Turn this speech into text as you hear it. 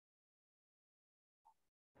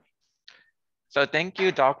So thank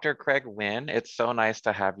you, Dr. Craig Wynne. It's so nice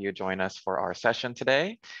to have you join us for our session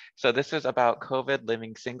today. So this is about COVID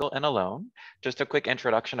living single and alone. Just a quick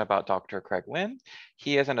introduction about Dr. Craig Wynne.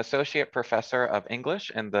 He is an associate professor of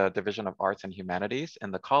English in the Division of Arts and Humanities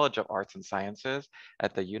in the College of Arts and Sciences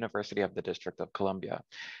at the University of the District of Columbia.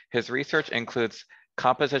 His research includes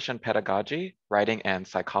composition pedagogy, writing and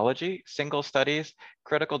psychology, single studies,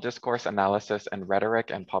 critical discourse analysis, and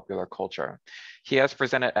rhetoric and popular culture. He has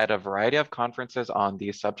presented at a variety of conferences on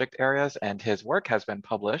these subject areas, and his work has been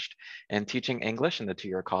published in Teaching English in the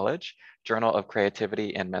Two-Year College, Journal of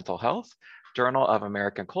Creativity and Mental Health, Journal of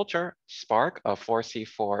American Culture, Spark, a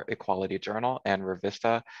 4C4 Equality Journal, and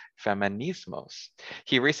Revista Feminismos.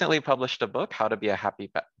 He recently published a book, How to Be a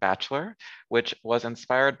Happy Bachelor, which was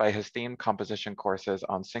inspired by his themed composition courses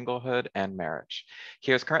on singlehood and marriage.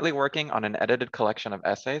 He is currently working on an edited collection of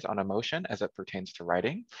essays on emotion as it pertains to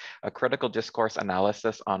writing, a critical discourse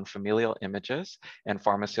analysis on familial images and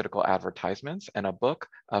pharmaceutical advertisements, and a book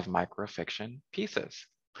of microfiction pieces.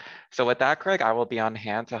 So with that, Craig, I will be on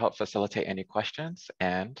hand to help facilitate any questions,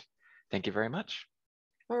 and thank you very much.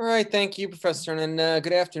 All right, thank you, Professor, and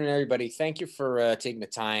good afternoon, everybody. Thank you for taking the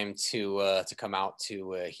time to come out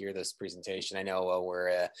to hear this presentation. I know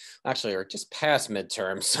we're just past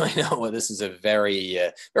midterm, so I know this is a very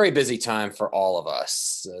busy time for all of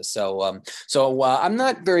us. I'm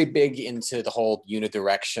not very big into the whole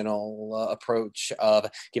unidirectional approach of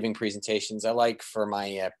giving presentations. I like for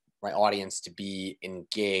my audience to be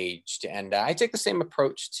engaged. And I take the same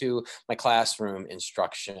approach to my classroom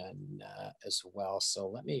instruction as well. So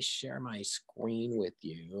let me share my screen with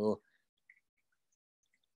you.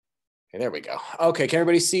 Okay, there we go. Okay, can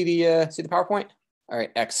everybody see the PowerPoint? All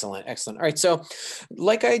right, excellent, excellent. All right, so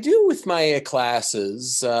like I do with my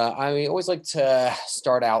classes, I always like to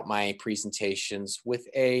start out my presentations with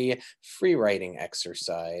a free writing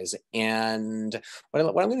exercise. And what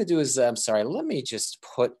I'm going to do is, let me just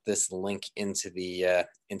put this link into the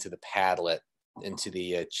Padlet, into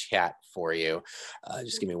the chat for you.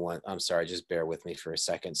 Just give me one. I'm sorry, just bear with me for a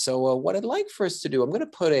second. So what I'd like for us to do, I'm going to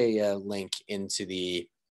put a link into the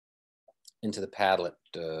Padlet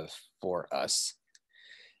for us.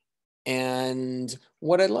 And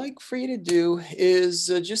what I'd like for you to do is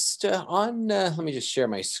let me just share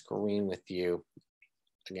my screen with you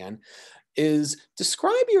again, is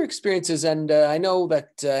describe your experiences. And I know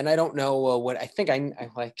that, and I don't know what, I think I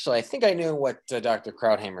know what Dr.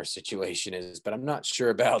 Krauthamer's situation is, but I'm not sure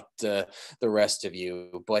about the rest of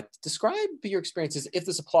you. But describe your experiences, if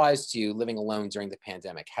this applies to you living alone during the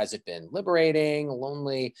pandemic. Has it been liberating,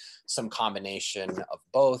 lonely, some combination of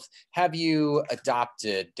both? Have you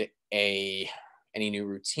adopted any new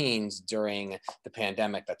routines during the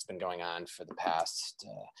pandemic that's been going on for the past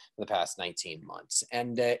 19 months?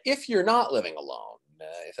 And if you're not living alone,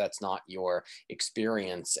 if that's not your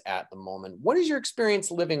experience at the moment, what is your experience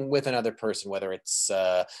living with another person, whether it's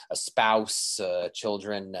a spouse,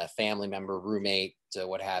 children, a family member, roommate,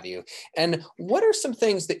 what have you? And what are some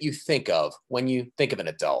things that you think of when you think of an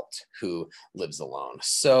adult who lives alone?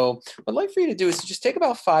 So what I'd like for you to do is to just take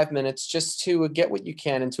about 5 minutes just to get what you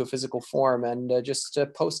can into a physical form, and just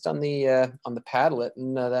post on the Padlet,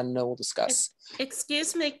 and then we'll discuss.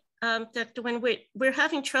 Excuse me, Dr. Wynne, we're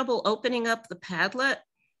having trouble opening up the Padlet.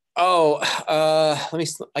 Oh, let me.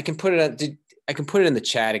 I can put it in the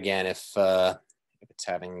chat again if it's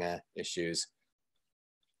having issues.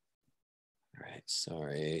 All right,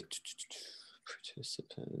 sorry.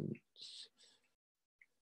 Participants.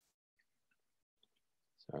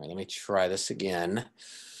 Sorry, let me try this again.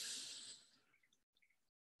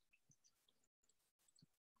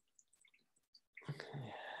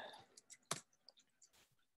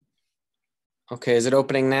 Okay, is it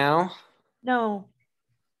opening now? No.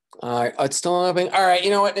 All right, it's still opening. All right,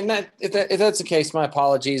 you know what? And if that's the case, my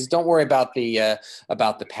apologies. Don't worry about the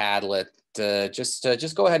Padlet.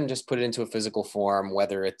 Just go ahead and just put it into a physical form,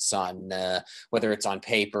 whether it's on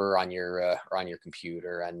paper, on your or on your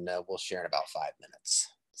computer, and we'll share in about 5 minutes.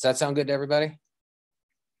 Does that sound good to everybody?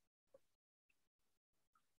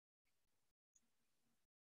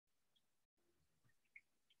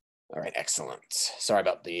 All right, excellent. Sorry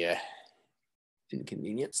about the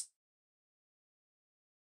inconvenience.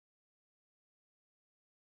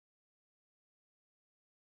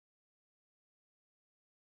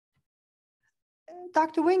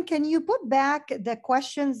 Dr. Wynne, can you put back the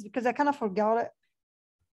questions, because I kind of forgot it,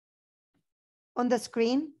 on the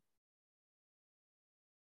screen?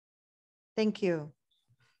 Thank you.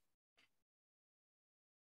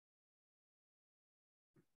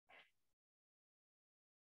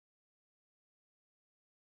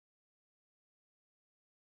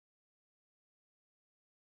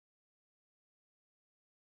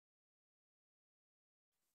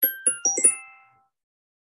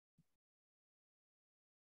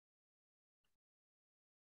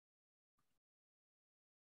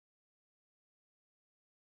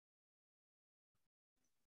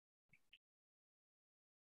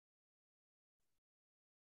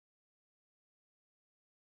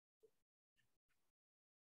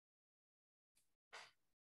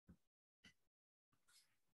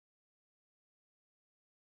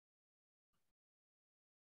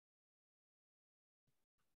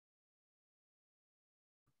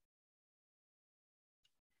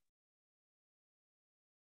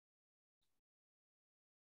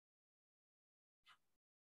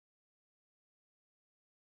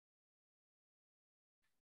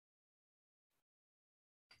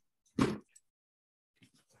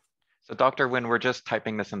 So Dr. Wynne, we're just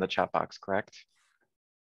typing this in the chat box, correct?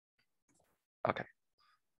 Okay.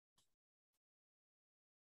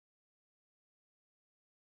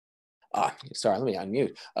 Sorry, let me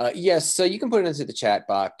unmute. Yes, so you can put it into the chat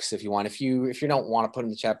box if you want. If you don't want to put it in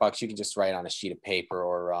the chat box, you can just write on a sheet of paper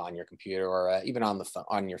or on your computer or even on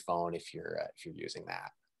on your phone if you're using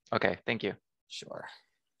that. Okay, thank you. Sure.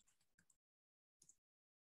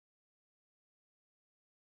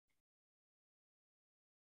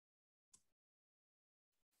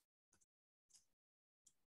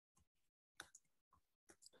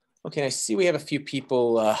 Okay, I see we have a few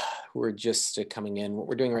people who are just coming in. What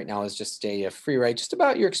we're doing right now is just a free write, just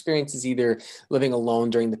about your experiences either living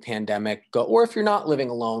alone during the pandemic, or if you're not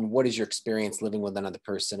living alone, what is your experience living with another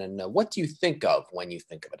person, and what do you think of when you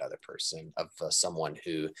think of another person, of someone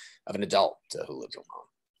of an adult who lives alone?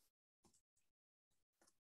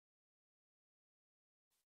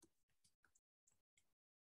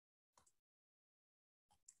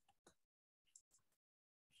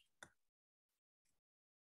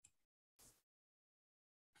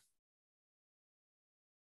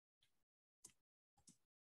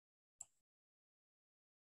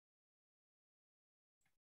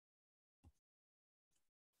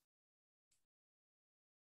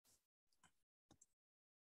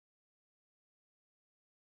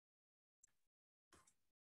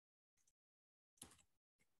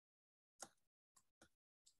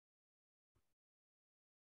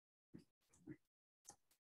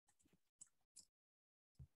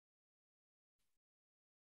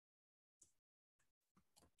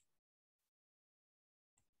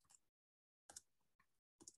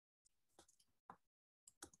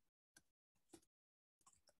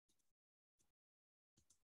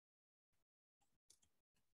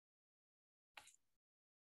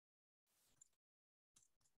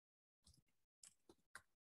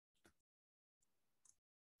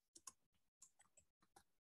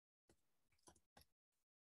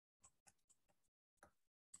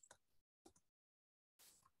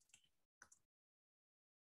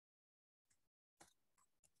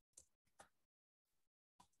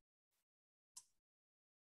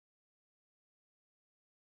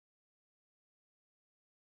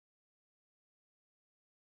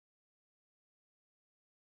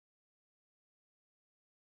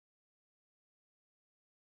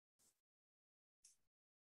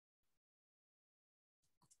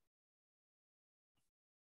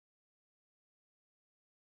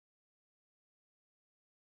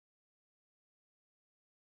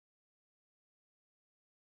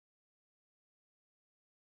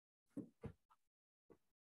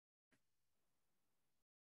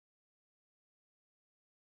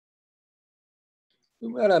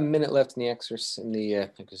 We've got a minute left in the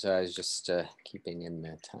exercise, just keeping in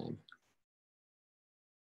that time.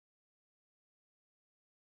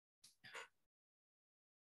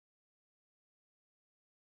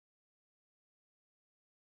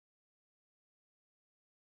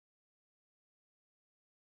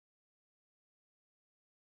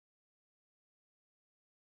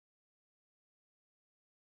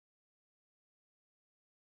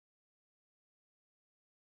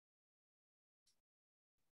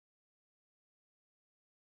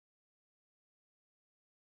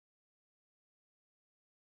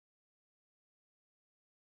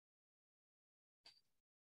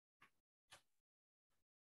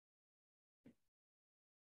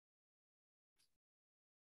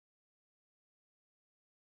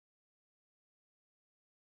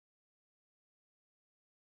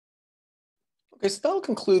 Okay, so that'll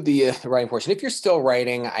conclude the writing portion. If you're still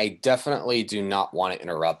writing, I definitely do not want to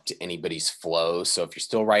interrupt anybody's flow. So if you're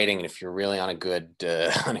still writing and if you're really on a good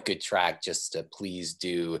on a good track, just please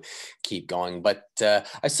do keep going. But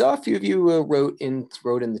I saw a few of you wrote in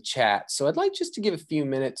the chat, so I'd like just to give a few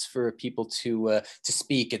minutes for people to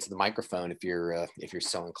speak into the microphone if you're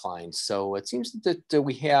so inclined. So it seems that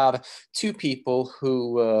we have two people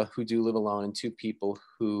who do live alone and two people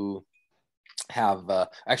who have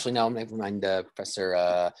actually no, never mind.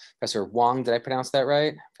 Professor Wong, did I pronounce that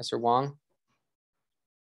right? Professor Wong.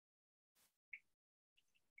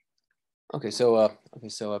 Okay, so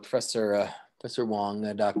Professor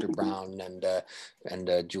Wong, Dr. Brown,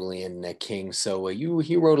 and Julian King. So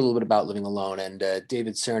you wrote a little bit about living alone, and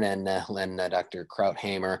David Cernan and Dr.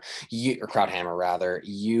 Krauthammer, Krauthammer rather.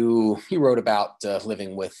 You wrote about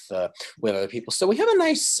living with other people. So we have a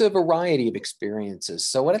nice variety of experiences.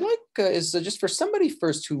 So what I'd like is just for somebody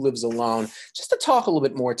first who lives alone, just to talk a little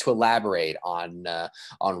bit more, to elaborate on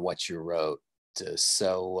what you wrote.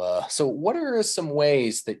 So what are some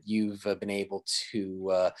ways that you've been able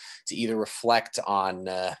to either reflect on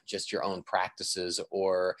just your own practices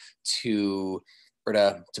or to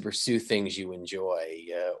to pursue things you enjoy,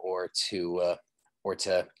 or to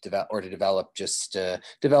develop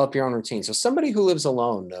develop your own routine. So somebody who lives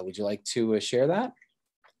alone, would you like to share that?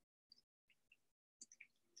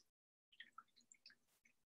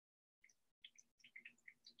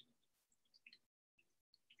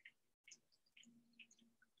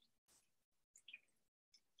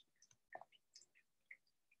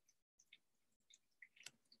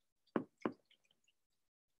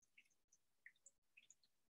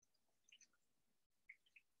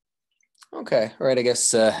 Okay, all right. I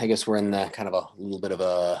guess we're in the kind of a little bit of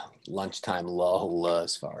a lunchtime lull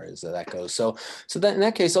as far as that goes. So that in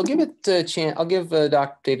that case, I'll give it a chance. I'll give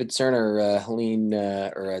Dr. David Cerner, Helene,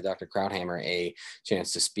 or Dr. Krauthammer a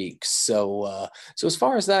chance to speak. So as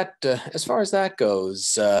far as that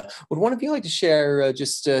goes, would one of you like to share,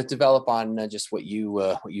 develop on just what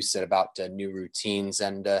you said about new routines,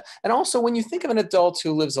 and also when you think of an adult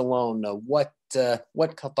who lives alone, what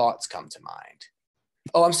thoughts come to mind?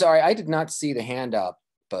 Oh, I'm sorry. I did not see the hand up.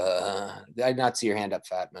 I did not see your hand up,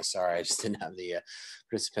 Fatma. Sorry, I just didn't have the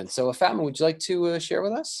participant. So, Fatma, would you like to share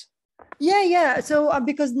with us? Yeah. So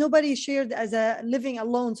because nobody shared as a living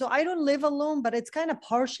alone. So I don't live alone, but it's kind of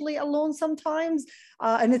partially alone sometimes.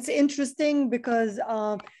 And it's interesting because,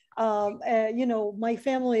 my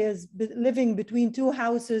family is living between two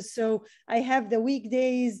houses. So I have the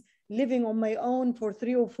weekdays living on my own for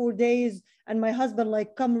 3 or 4 days. And my husband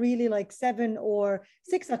come really 7 or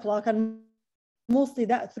 6 o'clock. And mostly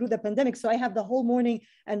that through the pandemic. So I have the whole morning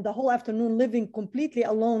and the whole afternoon living completely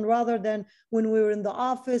alone, rather than when we were in the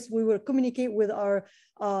office, we would communicate with our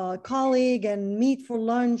colleague and meet for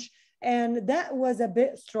lunch. And that was a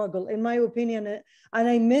bit struggle, in my opinion. And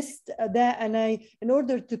I missed that. And in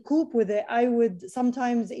order to cope with it, I would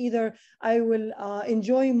sometimes I will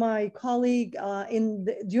enjoy my colleague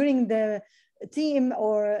during the team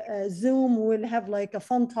or Zoom. Will have a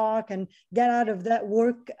fun talk and get out of that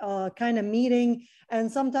work kind of meeting.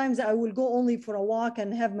 And sometimes I will go only for a walk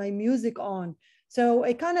and have my music on. So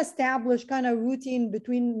it kind of established kind of routine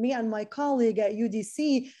between me and my colleague at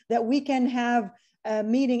UDC that we can have a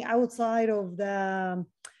meeting outside of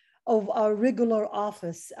our regular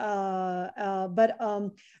office. But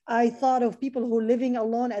I thought of people who are living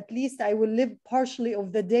alone. At least I will live partially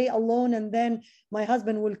of the day alone, and then my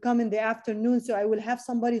husband will come in the afternoon, so I will have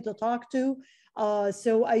somebody to talk to.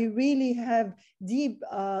 So I really have deep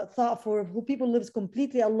thought for who people lives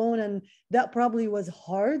completely alone, and that probably was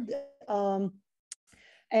hard.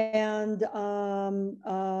 And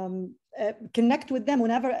connect with them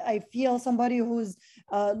whenever I feel somebody who's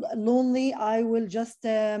lonely. I will just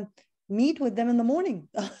meet with them in the morning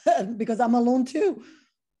because I'm alone too.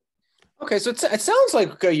 Okay, so it sounds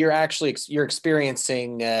like you're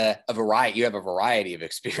experiencing a variety. You have a variety of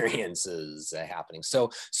experiences happening.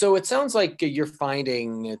 So it sounds like you're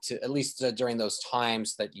finding, at least during those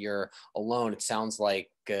times that you're alone, it sounds like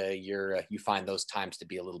you find those times to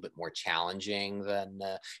be a little bit more challenging than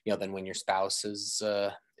when your spouse is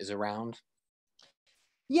around.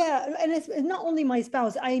 Yeah, and it's not only my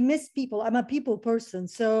spouse. I miss people. I'm a people person.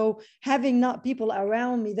 So having not people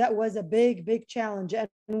around me, that was a big challenge. And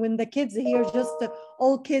when the kids here, just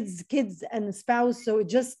all kids and spouse. So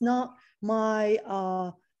it's just not my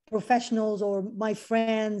professionals or my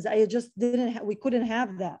friends. I just we couldn't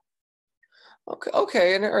have that.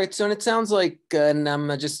 Okay, and all right. So, and it sounds like, and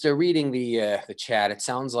I'm just reading the chat. It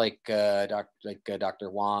sounds like Dr.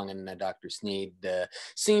 Wong and Dr. Sneed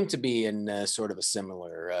seem to be in sort of a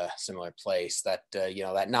similar place. That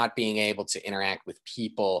that not being able to interact with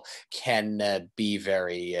people can be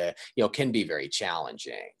very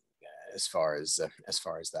challenging. As far as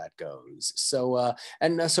that goes. So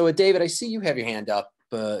so David, I see you have your hand up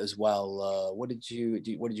as well. What did you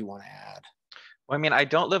want to add? Well, I mean, I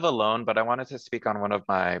don't live alone, but I wanted to speak on one of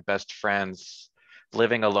my best friends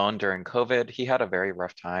living alone during COVID. He had a very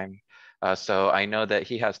rough time. So I know that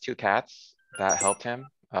he has 2 cats that helped him,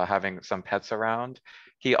 having some pets around.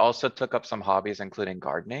 He also took up some hobbies, including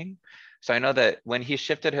gardening. So I know that when he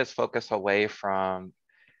shifted his focus away from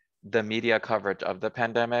the media coverage of the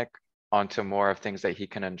pandemic onto more of things that he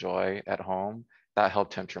can enjoy at home, that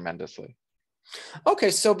helped him tremendously.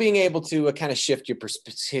 Okay, so being able to kind of shift your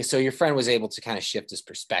perspective, so your friend was able to kind of shift his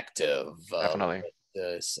perspective. Definitely.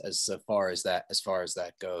 as far as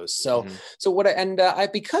that goes. So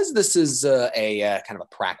Mhm. because this is a kind of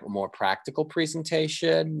a more practical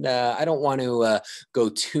presentation, I don't want to go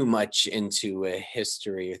too much into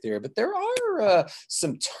history or theory, but there are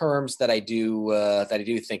some terms that I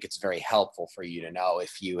do think it's very helpful for you to know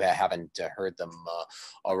if you haven't heard them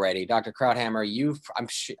already. Dr. Krauthammer,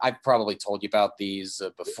 I've probably told you about these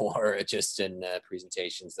before, just in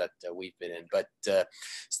presentations that we've been in, but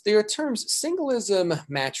there are terms singlism,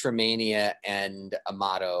 matrimania, and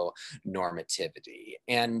amatonormativity.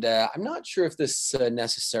 And I'm not sure if this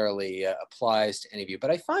necessarily applies to any of you,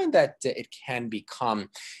 but I find that it can become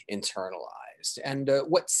internalized. And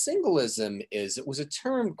what singlism is, it was a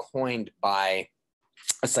term coined by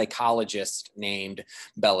a psychologist named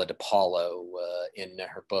Bella DePaulo in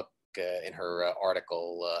her book, in her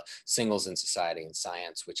article, Singles in Society and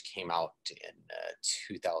Science, which came out in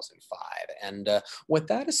 2005. And what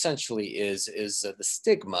that essentially is the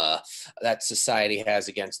stigma that society has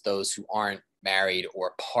against those who aren't married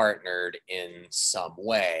or partnered in some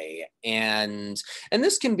way. And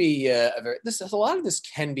this can be a lot of this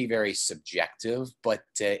can be very subjective, but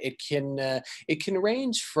it can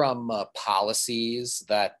range from policies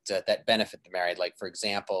that benefit the married. Like, for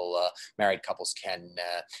example, married couples can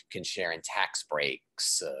share in tax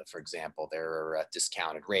breaks. For example, there are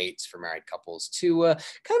discounted rates for married couples, to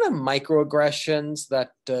kind of microaggressions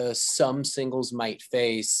that some singles might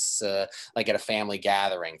face, like at a family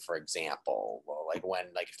gathering, for example.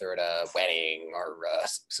 Like if they're at a wedding or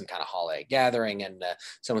some kind of holiday gathering, and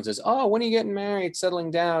someone says, "Oh, when are you getting married?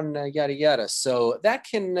 Settling down, yada yada." So that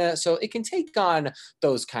can so it can take on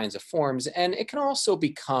those kinds of forms, and it can also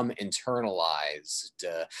become internalized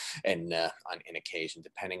on occasion,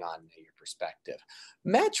 depending on your perspective.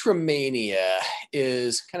 Matrimania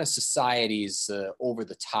is kind of society's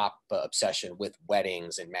over-the-top obsession with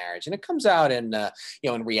weddings and marriage, and it comes out in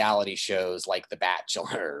in reality shows like The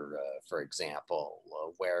Bachelor, for example,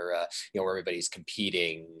 where everybody's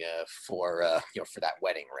competing for that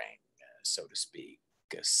wedding ring, so to speak.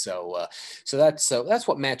 So that's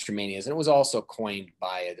what matrimania is, and it was also coined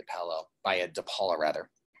by DePaulo rather.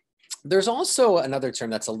 There's also another term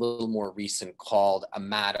that's a little more recent called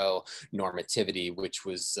amatonormativity, which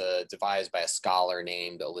was devised by a scholar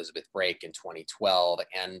named Elizabeth Brake in 2012.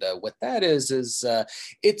 And what that is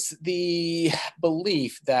it's the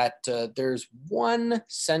belief that there's one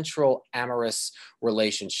central amorous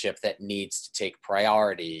relationship that needs to take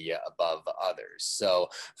priority above others. So,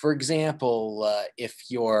 for example, if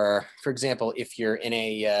you're in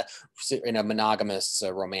a monogamous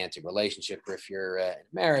romantic relationship, or if you're in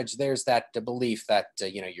marriage, there's that belief that the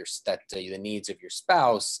needs of your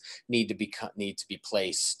spouse need to be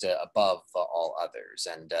placed above all others.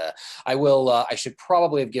 And I should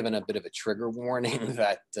probably have given a bit of a trigger warning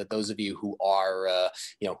that those of you who are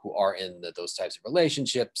in those types of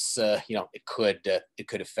relationships, it could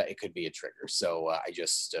be a trigger. So I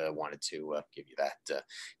just wanted to give you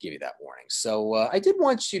that warning. So I did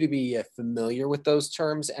want you to be familiar with those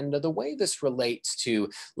terms, and the way this relates to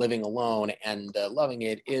living alone and loving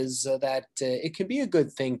it is that it can be a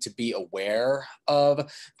good thing to be aware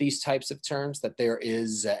of these types of terms, that there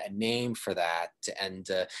is a name for that. And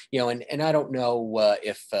and I don't know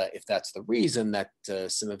if that's the reason that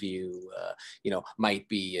some of you might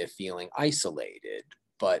be feeling isolated,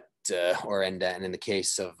 but and in the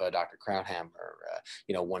case of Dr. Krauthammer,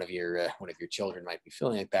 one of your children might be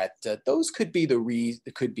feeling like that. Those could be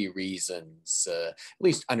reasons, at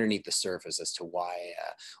least underneath the surface, as to why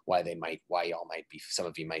some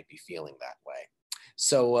of you might be feeling that way.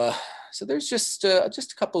 So there's just a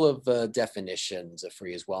couple of definitions for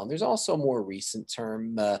you as well. And there's also a more recent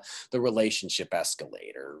term, the relationship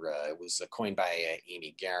escalator. It was coined by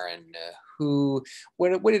Amy Guerin, who,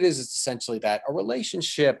 what it is essentially that a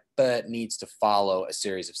relationship needs to follow a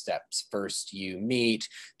series of steps. First you meet,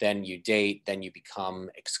 then you date, then you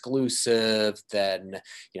become exclusive, then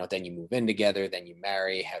you move in together, then you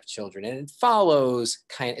marry, have children, and it's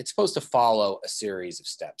supposed to follow a series of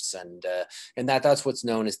steps. And that's what's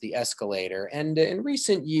known as the escalator. And in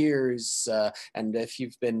recent years, and if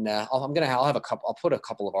you've been, I'll put a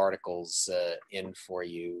couple of articles in for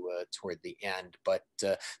you toward the end, but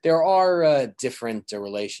there are different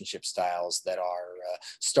relationship styles that are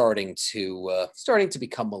starting to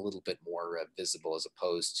become a little bit more visible, as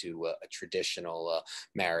opposed to a traditional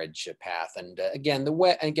marriage path. And again,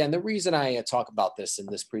 the reason I talk about this in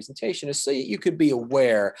this presentation is so you could be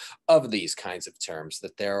aware of these kinds of terms,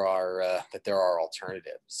 that there are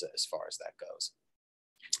alternatives as far as that goes.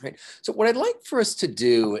 Right. So what I'd like for us to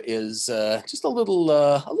do is just a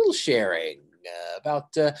little sharing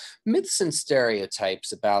about myths and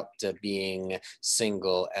stereotypes about being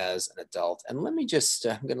single as an adult. And let me just,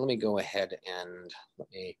 let me go ahead and let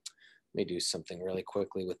me do something really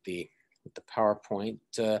quickly with the PowerPoint.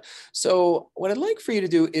 So what I'd like for you to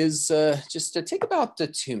do is just take about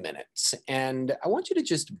 2 minutes, and I want you to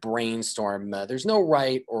just brainstorm. There's no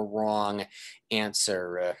right or wrong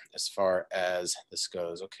answer as far as this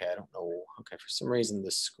goes. Okay, I don't know. Okay, for some reason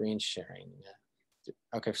the screen sharing.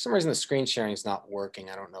 Okay, for some reason the screen sharing is not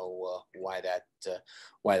working. I don't know why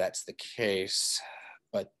that's the case,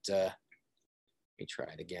 but let me try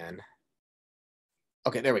it again.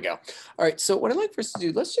 Okay, there we go. All right, so what I'd like for us to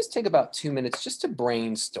do, let's just take about 2 minutes just to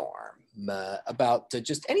brainstorm about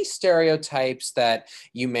just any stereotypes that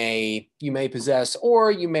you may possess or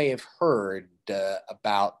you may have heard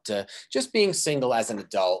about just being single as an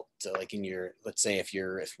adult, like in your, let's say if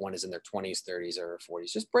one is in their 20s, 30s, or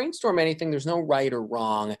 40s. Just brainstorm anything. There's no right or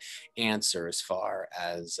wrong answer as far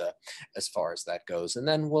as that goes, and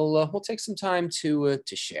then we'll take some time to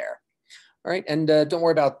share. All right, and don't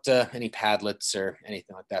worry about any Padlets or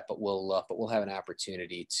anything like that, but we'll have an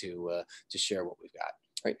opportunity to share what we've got.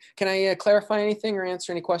 All right, can I clarify anything or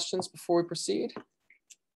answer any questions before we proceed?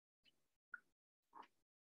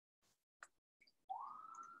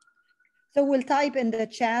 So we'll type in the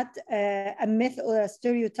chat a myth or a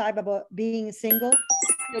stereotype about being single.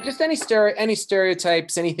 Yeah, just any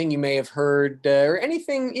stereotypes, anything you may have heard, or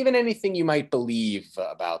anything, even anything you might believe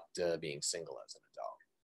about being single as an adult.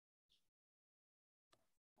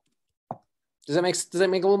 Does that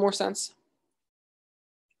make a little more sense?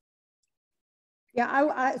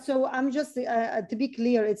 Yeah, so I'm just to be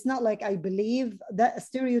clear, it's not like I believe that a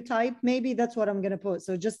stereotype. Maybe that's what I'm gonna put.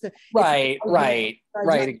 So just right,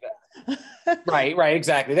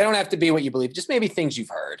 exactly. They don't have to be what you believe. Just maybe things you've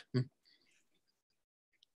heard.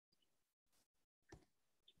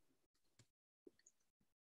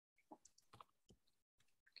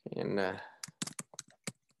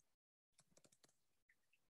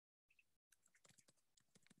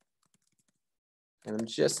 And I'm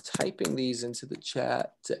just typing these into the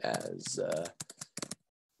chat as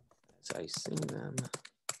I see them.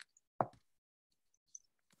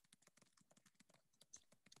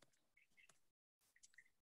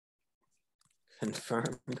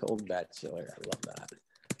 Confirmed old bachelor. I love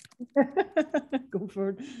that. Go for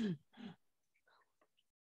it.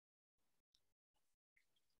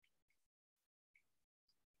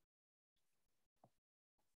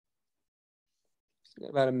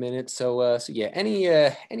 About a minute. So yeah,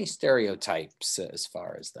 any stereotypes as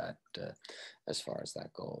far as that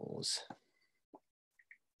goes?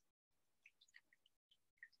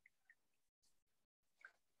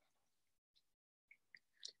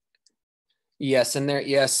 Yes,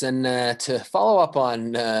 and to follow up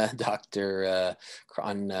on Dr.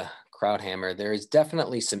 Krauthammer, there is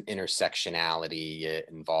definitely some intersectionality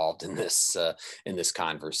involved in this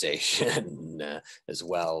conversation as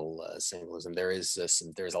well. Singlism. There's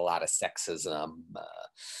a lot of sexism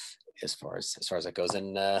as far as that goes.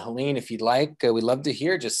 And Helene, if you'd like, we'd love to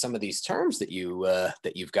hear just some of these terms that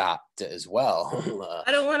you've got as well.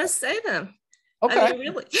 I don't want to say them. Okay. I mean,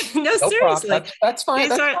 really, no, seriously. That's fine.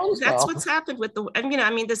 That's what's happened with the. I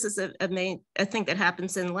mean, this is a thing that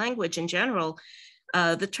happens in language in general.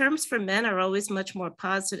 The terms for men are always much more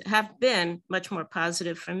positive. Have been much more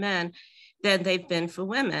positive for men than they've been for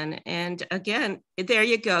women. And again, there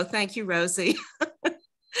you go. Thank you, Rosie.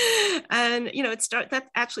 And that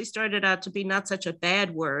actually started out to be not such a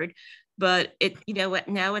bad word, but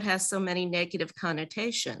now it has so many negative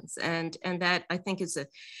connotations, and that I think is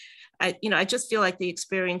I just feel like the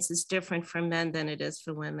experience is different for men than it is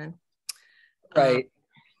for women. Right.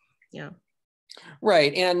 Yeah.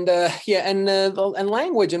 Right. And and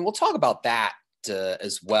language, and we'll talk about that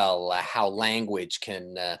as well, how the language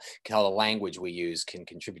we use can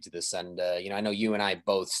contribute to this. And I know you and I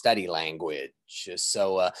both study language,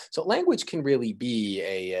 so language can really be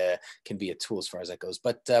a tool as far as that goes.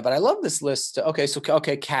 But I love this list.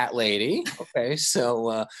 Okay, cat lady. Okay, so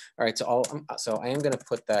all right, so I am going to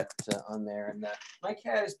put that on there. And my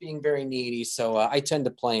cat is being very needy, so I tend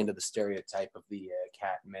to play into the stereotype of the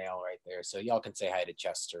cat male right there. So y'all can say hi to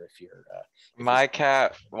Chester if you're. My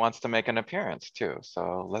cat wants to make an appearance too,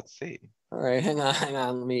 so let's see. All right, hang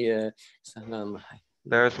on. Let me. Hang on.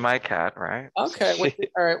 There's my cat, right? Okay.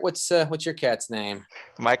 All right. What's your cat's name?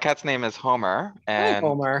 My cat's name is Homer, and hi,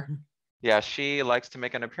 Homer. Yeah, she likes to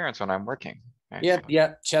make an appearance when I'm working. Right? Yeah,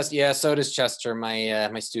 yeah, Chester. Yeah, so does Chester.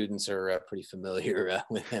 My students are pretty familiar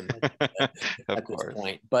with him Of at this course.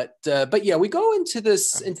 point. But yeah, we go into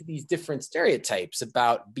these different stereotypes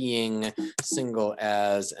about being single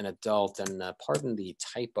as an adult, and pardon the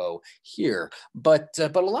typo here. But a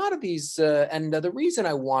lot of these, and the reason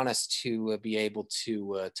I want us to be able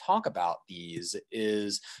to talk about these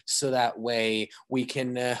is so that way we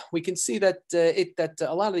can see that that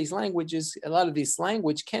a lot of these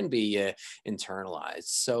language can be internalized.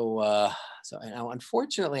 So now,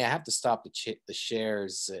 unfortunately, I have to stop the sharing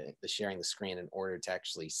the screen in order to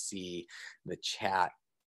actually see the chat.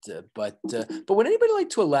 But would anybody like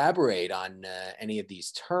to elaborate on any of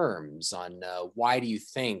these terms? On why do you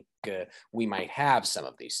think we might have some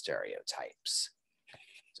of these stereotypes?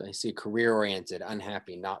 So I see career-oriented,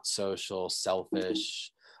 unhappy, not social,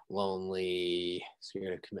 selfish, lonely,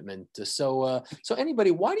 scared of commitment. So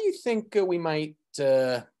anybody, why do you think we might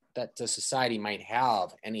that society might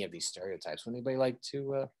have any of these stereotypes? Would anybody like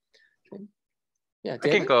to? Yeah, I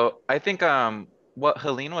can David? go. I think what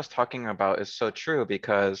Helene was talking about is so true,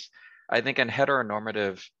 because I think in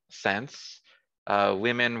heteronormative sense,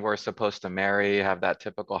 women were supposed to marry, have that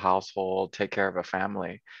typical household, take care of a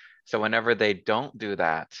family. So whenever they don't do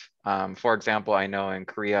that, for example, I know in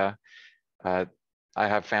Korea, uh, I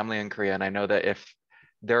have family in Korea, and I know that if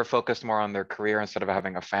they're focused more on their career instead of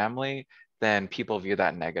having a family, then people view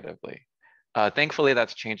that negatively. Thankfully,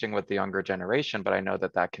 that's changing with the younger generation, but I know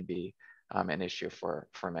that that can be an issue for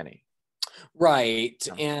many. Right,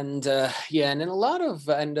 Um, and yeah, and in a lot of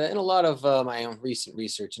my own recent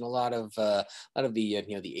research, and a lot of the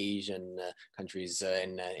the Asian countries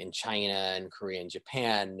in China and Korea and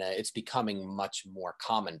Japan, it's becoming much more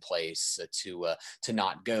commonplace to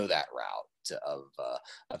not go that route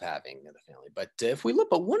of having the family. But if we look,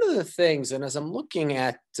 but one of the things, and as I'm looking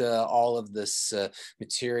at all of this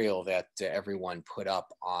material that everyone put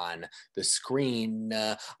up on the screen,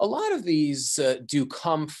 a lot of these do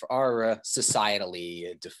come from our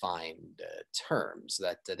societally defined terms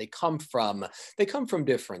that they come from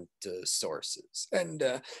different sources, and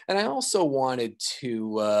I also wanted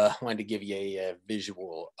to give you a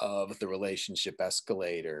visual of the relationship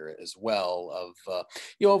escalator as well, of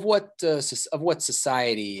of what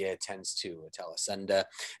society tends to tell us, and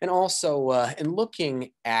also in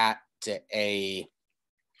looking at a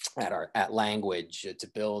at language, to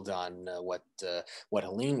build on what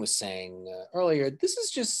Helene was saying earlier. This is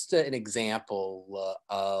just an example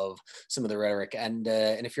of some of the rhetoric, and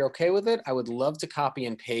if you're okay with it, I would love to copy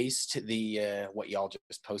and paste the what y'all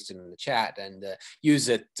just posted in the chat and use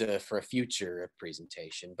it for a future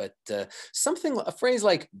presentation. But a phrase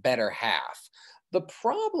like "better half." The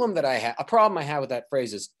problem that a problem I have with that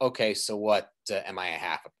phrase is, okay, so what, am I a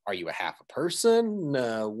half, are you a half a person?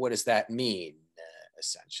 What does that mean?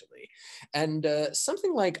 Essentially, and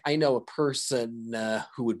something like, I know a person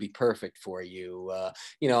who would be perfect for you.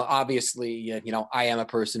 Obviously, I am a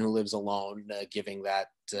person who lives alone, given that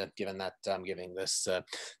I'm giving this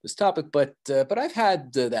this topic, but I've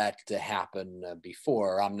had that to happen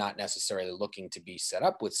before. I'm not necessarily looking to be set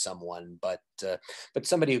up with someone, but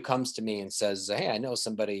somebody who comes to me and says, "Hey, I know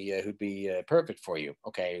somebody who'd be perfect for you."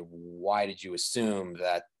 Okay, why did you assume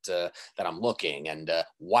that I'm looking, and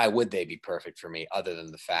why would they be perfect for me other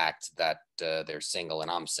than the fact that they're single and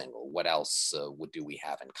I'm single? What else do we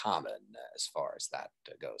have in common as far as that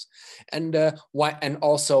goes? And why? And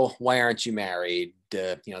also, why aren't you married?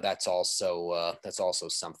 That's also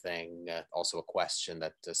something, also a question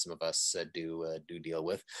that some of us do deal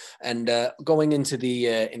with. And going into the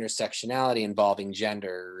intersectionality involving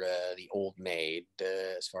gender, the old maid,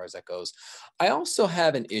 as far as that goes, I also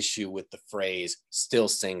have an issue with the phrase "still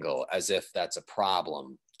single," as if that's a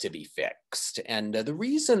problem to be fixed. And the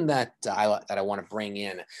reason that I want to bring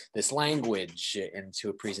in this language into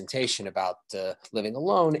a presentation about living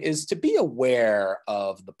alone is to be aware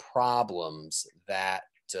of the problems that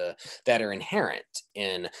are inherent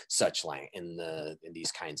in in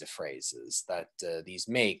these kinds of phrases, that these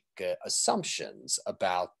make assumptions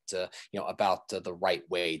about the right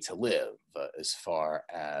way to live, as far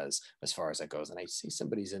as that goes. And I see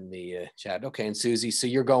somebody's in the chat. Okay, and Susie, so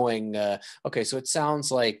you're going. Okay, so it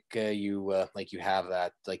sounds like you have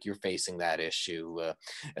that, like you're facing that issue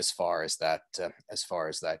as far as that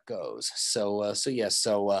goes. So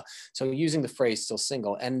using the phrase "still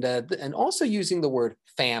single," and also using the word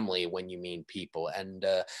family when you mean people, and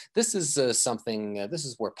this is something. This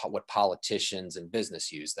is what politicians and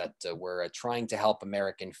business use, that we're trying to help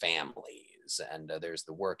American families, and there's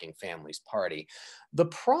the Working Families Party. The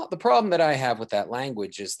problem that I have with that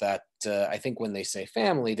language is that I think when they say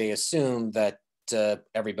family, they assume that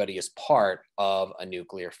everybody is part of a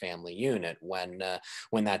nuclear family unit when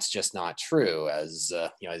that's just not true, as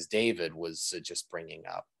as David was just bringing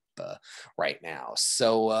up right now.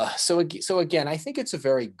 So again, I think it's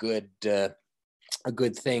a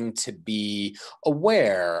good thing to be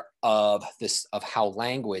aware of this, of how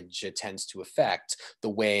language tends to affect the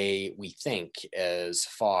way we think, as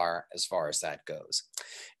far as that goes.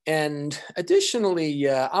 And additionally,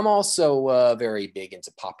 I'm also very big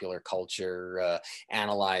into popular culture,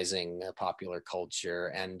 analyzing popular culture.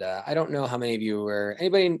 And I don't know how many of you are,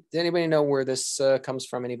 anybody know where this comes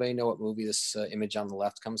from? Anybody know what movie this image on the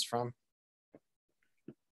left comes from?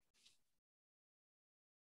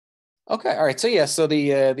 Okay, all right. So yeah, so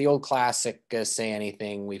the old classic "Say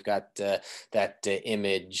Anything." We've got that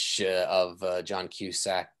image of John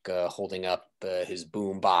Cusack holding up his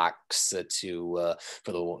boom box to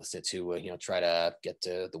try to get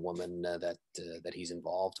to the woman that he's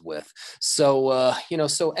involved with. So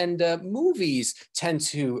movies tend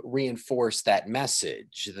to reinforce that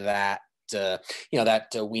message that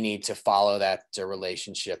we need to follow that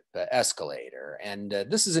relationship escalator. And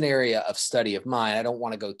this is an area of study of mine. I don't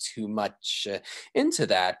want to go too much into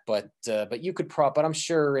that, but I'm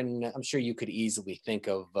sure you could easily think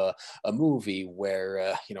of a movie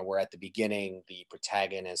where where at the beginning the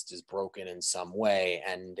protagonist is broken in some way,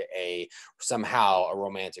 and somehow a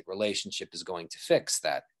romantic relationship is going to fix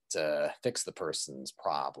that. Fix the person's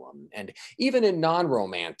problem. And even in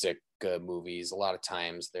non-romantic movies, a lot of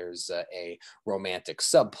times there's a romantic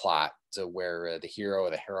subplot where the hero or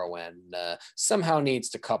the heroine somehow needs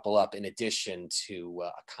to couple up in addition to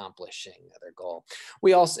accomplishing their goal.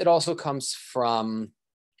 It also comes from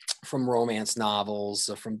romance novels,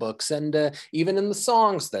 from books, and even in the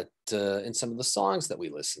songs in some of the songs that we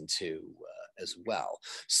listen to as well.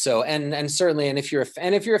 So, and certainly, and if you're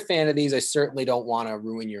a fan of these, I certainly don't want to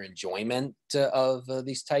ruin your enjoyment of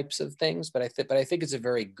these types of things. But I think it's a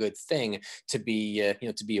very good thing to be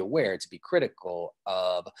to be aware, to be critical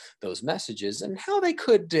of those messages and how they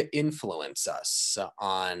could influence us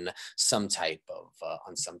on some type of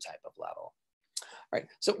level. All right.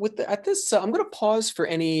 So at this, I'm going to pause for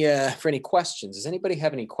any questions. Does anybody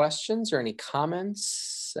have any questions or any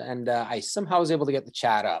comments? And I somehow was able to get the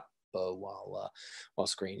chat up while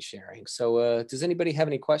screen sharing. So does anybody have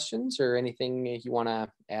any questions or anything you want to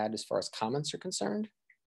add as far as comments are concerned?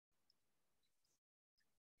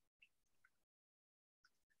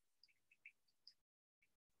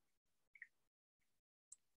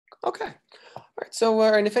 Okay. All right. So,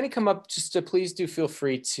 and if any come up, just please do feel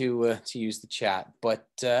free to use the chat. But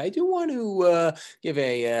I do want to give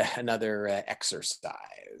another exercise.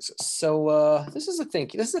 So this is a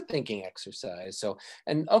thinking exercise. So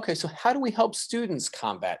so how do we help students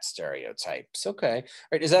combat stereotypes? Okay. All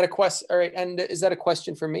right. Is that a question? All right. And is that a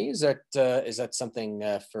question for me? Is that something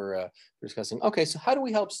for discussing? Okay. So how do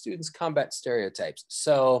we help students combat stereotypes?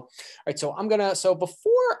 So, all right. So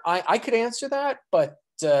before I could answer that, but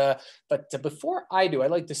before I do,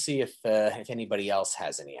 I'd like to see if anybody else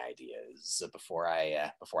has any ideas before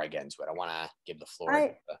I get into it. I want to give the floor.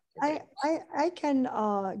 I can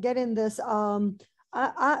get in this.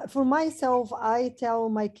 For myself, I tell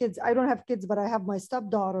my kids. I don't have kids, but I have my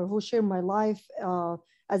stepdaughter who shared my life.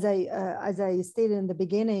 As I stated in the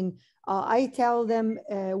beginning, I tell them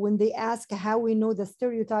when they ask how we know the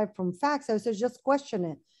stereotype from facts, I say just question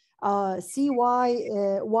it. See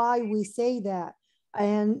why we say that,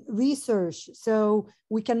 and research. So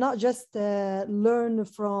we cannot just learn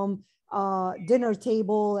from dinner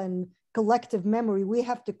table and collective memory. We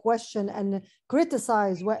have to question and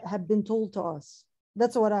criticize what have been told to us.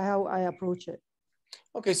 That's how I approach it.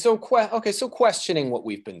 Okay, so questioning what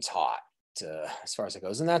we've been taught as far as it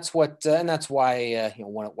goes, and that's why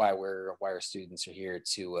why our students are here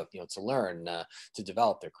to to learn to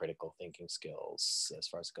develop their critical thinking skills as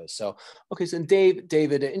far as it goes. So okay, so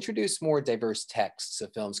David, introduce more diverse texts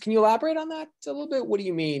of films. Can you elaborate on that a little bit? What do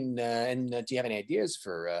you mean? And do you have any ideas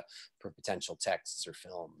for potential texts or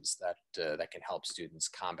films that can help students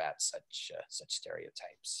combat such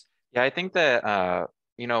stereotypes? Yeah, I think that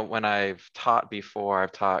when I've taught before,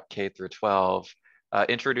 I've taught K through 12.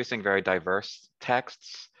 Introducing very diverse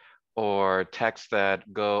texts or texts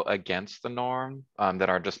that go against the norm, that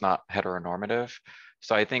are just not heteronormative.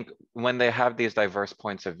 So I think when they have these diverse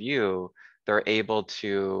points of view, they're able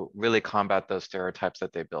to really combat those stereotypes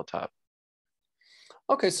that they built up.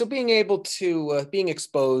 Okay, so being able to being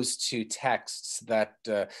exposed to texts that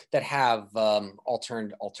that have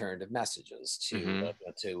alternative messages to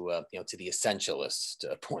to the essentialist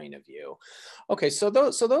point of view. Okay, so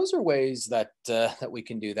those are ways that that we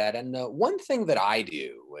can do that. And one thing that I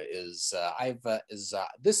do is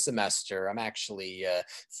this semester I'm actually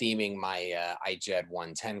theming my IJED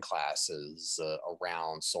 110 classes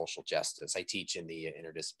around social justice. I teach in the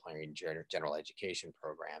interdisciplinary general education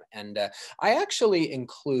program, and I actually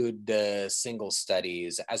include single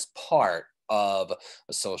studies as part of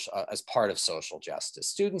social justice.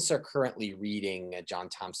 Students are currently reading John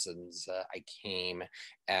Thompson's "I Came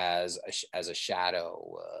as a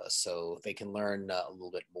Shadow," so they can learn a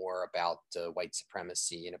little bit more about white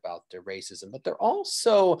supremacy and about racism. But they're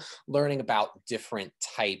also learning about different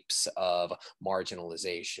types of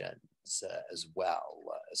marginalization as well.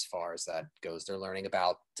 As far as that goes, they're learning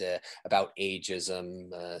about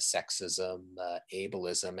ageism, sexism,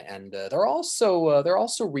 ableism, and they're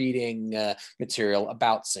also reading material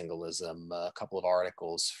about singlism. A couple of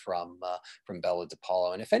articles from Bella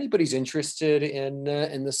DePaulo. And if anybody's interested in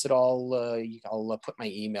this at all, I'll put my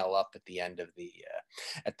email up at the end of the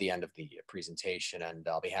presentation, and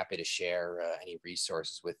I'll be happy to share any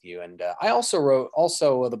resources with you. And I also wrote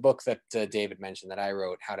the book that David mentioned that I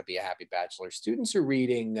wrote, How to Be a Happy Bachelor. Students are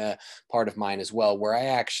reading part of mine as well, where I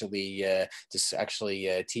actually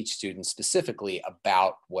teach students specifically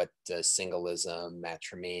about what singlism,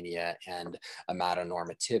 matrimania, and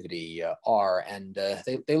amatonormativity are, and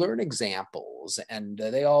they learn examples, and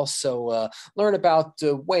they also learn about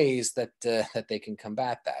ways that that they can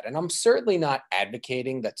combat that. And I'm certainly not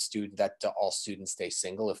advocating that all students stay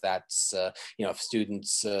single. If that's if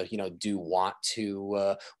students do want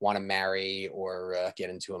to marry or get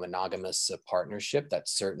into a monogamous partnership,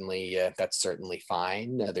 that's certainly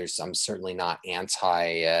fine. I'm certainly not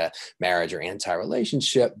anti marriage or anti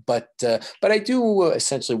relationship, but I do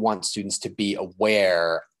essentially want students to be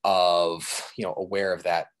aware of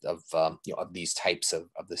these types of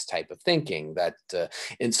this type of thinking, that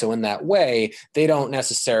and so in that way they don't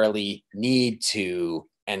necessarily need to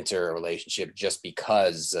enter a relationship just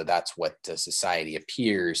because that's what society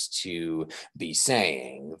appears to be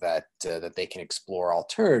saying, that they can explore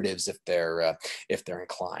alternatives if they're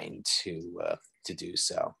inclined to do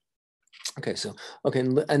so. Okay, so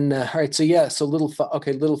and all right, so yeah, so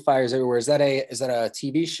little fires everywhere. Is that a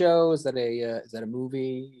TV show? Is that a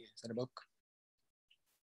movie? Is that a book?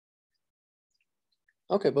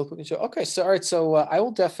 Okay, both book and show. Okay, so all right, so I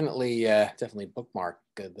will definitely bookmark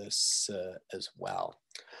this as well.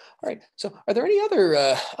 All right, so are there any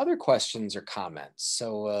other questions or comments?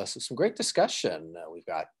 So some great discussion we've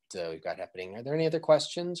got happening. Are there any other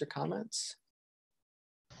questions or comments?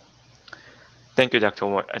 Thank you,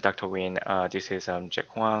 Dr. Wynne. This is Jack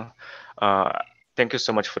Huang. Thank you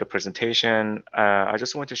so much for the presentation. I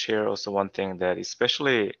just want to share also one thing, that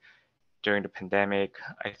especially during the pandemic,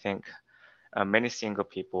 I think many single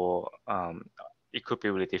people, it could be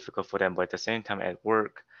really difficult for them, but at the same time at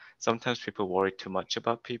work, sometimes people worry too much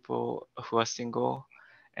about people who are single.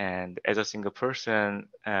 And as a single person,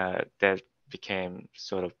 that became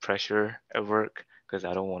sort of pressure at work, because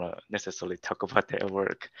I don't want to necessarily talk about that at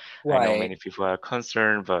work. Right. I know many people are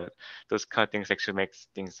concerned, but those kind of things actually makes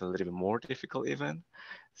things a little bit more difficult even.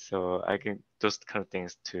 So I think those kind of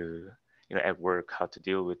things to, at work, how to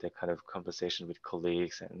deal with that kind of conversation with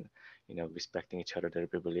colleagues and, respecting each other, that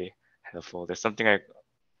would be really helpful. That's something I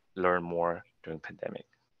learned more during pandemic.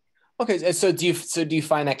 Okay, so do you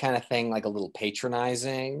find that kind of thing like a little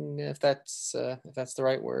patronizing, if that's the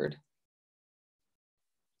right word?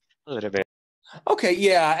 A little bit. Okay,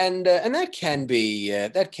 yeah, and that can be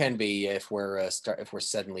if we're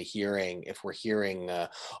suddenly hearing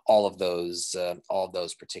all of those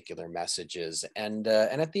particular messages, and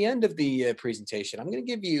at the end of the presentation, I'm going to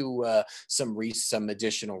give you some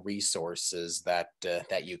additional resources that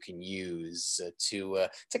you can use to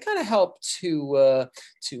kind of help to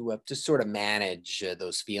sort of manage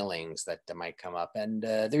those feelings that might come up, and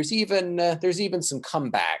there's even some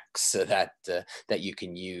comebacks that you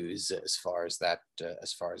can use as far as that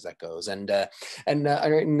goes. And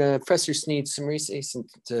Professor Sneed, some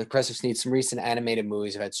recent animated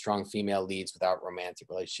movies have had strong female leads without romantic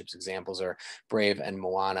relationships. Examples are Brave and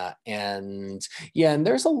Moana. And yeah, and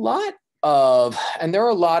there are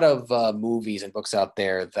a lot of movies and books out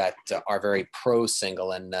there that are very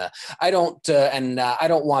pro-single, and I don't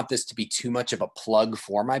want this to be too much of a plug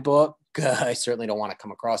for my book. I certainly don't want to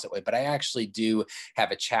come across that way, but I actually do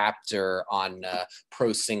have a chapter on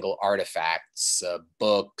pro-single artifacts,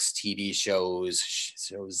 books, TV shows,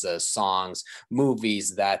 songs,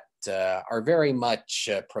 movies that are very much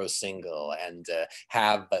pro-single and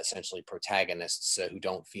have essentially protagonists who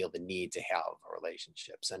don't feel the need to have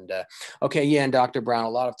relationships. And okay, yeah, and Dr. Brown, a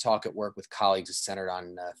lot of talk at work with colleagues is centered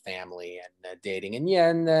on family and dating. And yeah,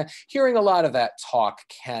 and hearing a lot of that talk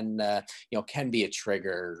can, can be a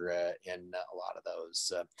trigger in a lot of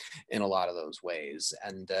those ways.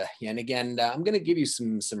 And again, I'm going to give you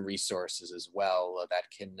some resources as well that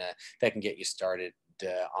can get you started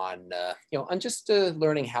on just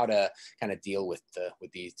learning how to kind of deal with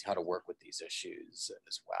these, how to work with these issues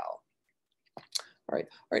as well. All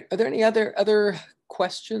right. Are there any other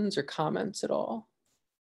questions or comments at all?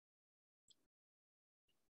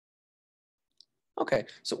 Okay,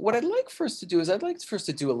 so what I'd like for us to do is I'd like for us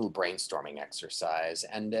to do a little brainstorming exercise,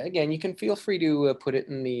 and again, you can feel free to put it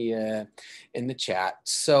in the chat.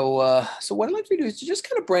 So what I'd like for you to do is to just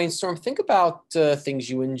kind of brainstorm, think about things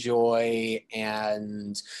you enjoy,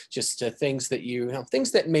 and just things that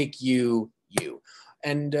things that make you you.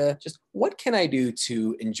 And just what can I do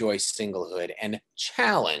to enjoy singlehood and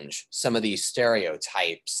challenge some of these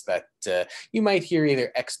stereotypes that you might hear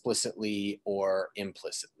either explicitly or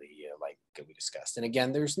implicitly, like we discussed. And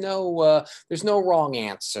again, there's no wrong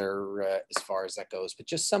answer as far as that goes, but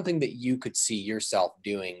just something that you could see yourself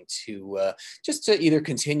doing to just to either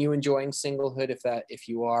continue enjoying singlehood if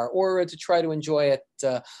you are, or to try to enjoy it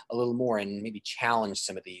a little more and maybe challenge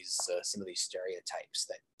some of these stereotypes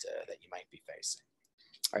that you might be facing.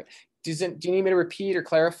 All right. Do you need me to repeat or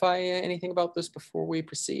clarify anything about this before we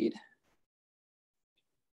proceed?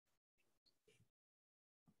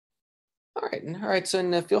 All right.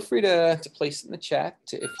 So feel free to place it in the chat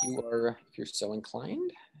if you're so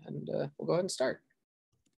inclined, and we'll go ahead and start.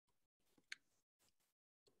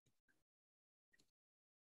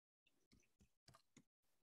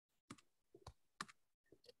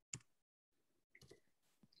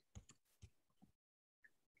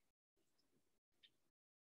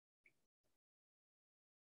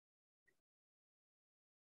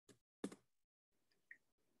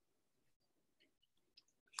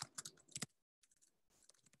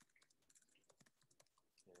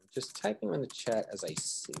 Just typing in the chat as I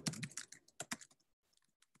see them.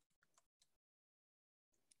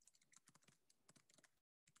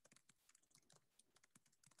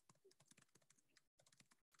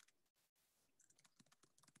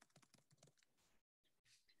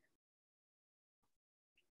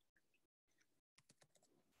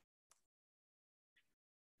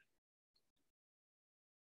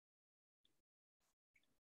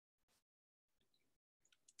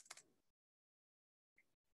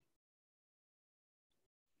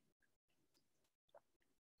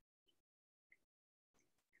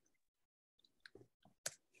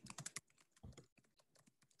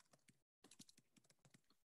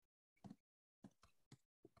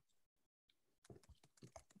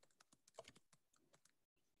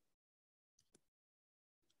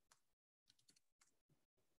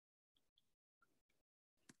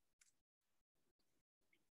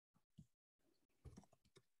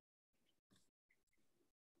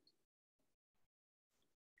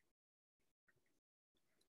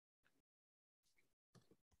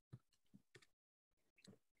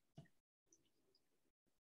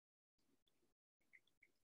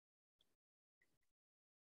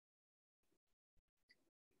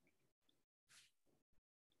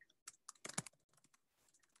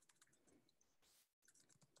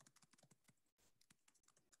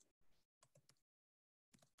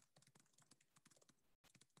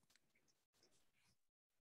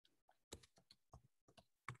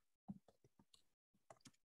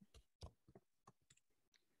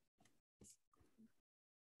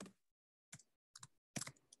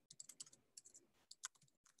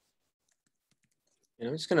 And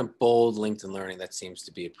I'm just going to bold LinkedIn Learning. That seems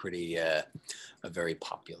to be a very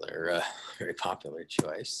popular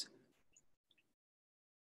choice.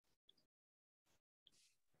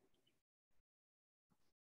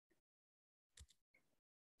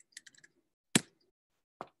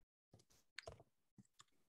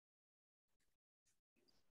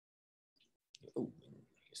 Ooh,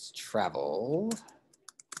 it's travel.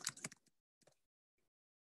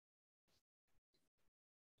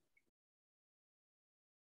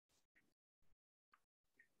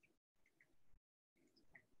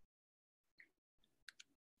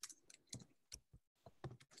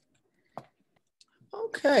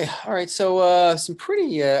 Okay, all right. So some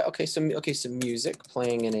pretty some music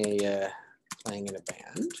playing in a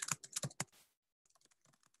band.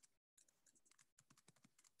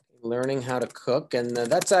 Learning how to cook, and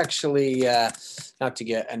that's actually not to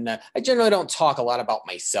get. And I generally don't talk a lot about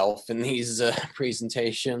myself in these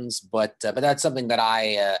presentations, but that's something that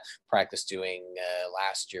I practiced doing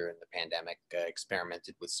last year in the pandemic.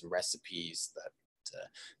 Experimented with some recipes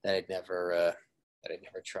that I'd never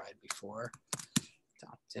tried before.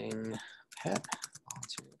 Adopting pet.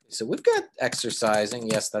 So we've got exercising.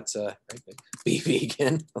 Yes, that's a right. Be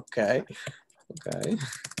vegan. Okay. Okay.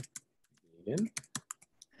 Vegan.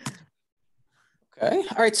 Okay.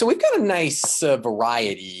 All right. So we've got a nice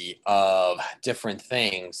variety of different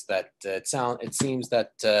things that it seems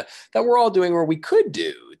that that we're all doing, or we could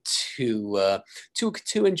do to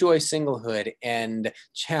enjoy singlehood and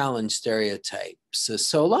challenge stereotypes.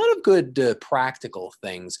 So a lot of good practical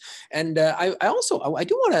things, and I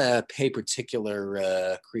do want to pay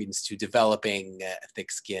particular credence to developing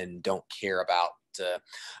thick skin. Don't care about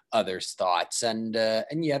others' thoughts, and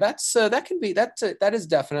yeah, that is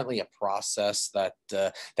definitely a process that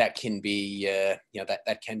can be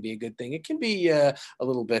that can be a good thing. It can be a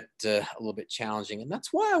little bit challenging, and that's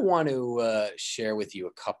why I want to share with you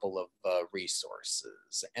a couple of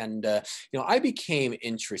resources. And I became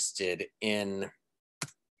interested in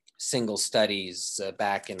single studies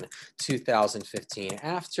back in 2015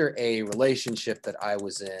 after a relationship that I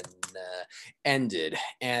was in ended,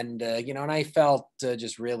 and and I felt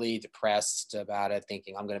just really depressed about it,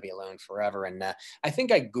 thinking I'm going to be alone forever. And I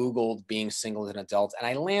think I Googled being single as an adult, and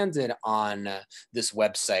I landed on this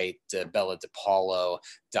website,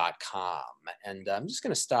 belladepaulo.com. And I'm just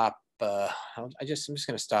going to stop. I'm just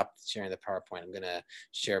going to stop sharing the PowerPoint. I'm going to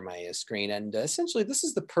share my screen. And essentially, this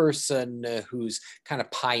is the person who's kind of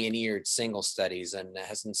pioneered single studies and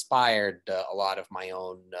has inspired a lot of my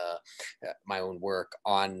own work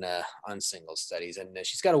on single studies. And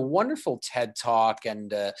she's got a wonderful TED Talk,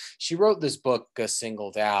 and she wrote this book,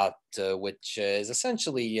 Singled Out, which is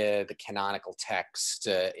essentially the canonical text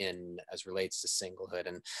in as relates to singlehood,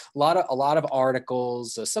 and a lot of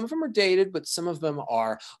articles. Some of them are dated, but some of them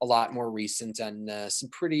are a lot more recent, and some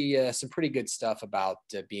pretty good stuff about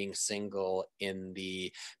being single in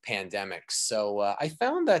the pandemic. So I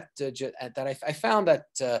found that I found that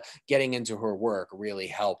getting into her work really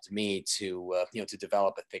helped me to to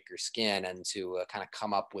develop a thicker skin and to kind of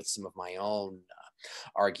come up with some of my own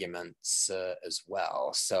arguments as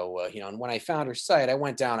well. So and when I found her site, I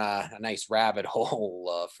went down a nice rabbit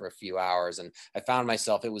hole for a few hours, and I found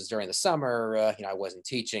myself, it was during the summer, I wasn't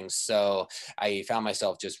teaching, so I found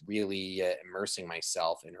myself just really immersing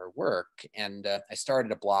myself in her work, and I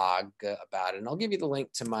started a blog about it, and I'll give you the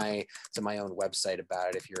link to my own website about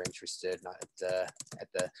it if you're interested, not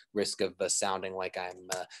at the risk of sounding like I'm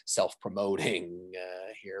self-promoting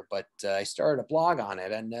here, but I started a blog on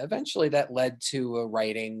it, and eventually that led to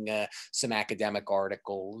writing some academic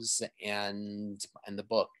articles and the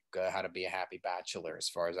book, How to Be a Happy Bachelor, as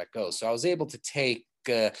far as that goes. So I was able to take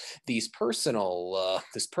these personal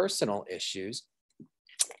issues,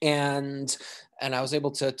 and I was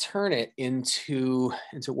able to turn it into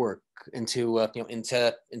work, into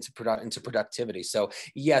productivity. So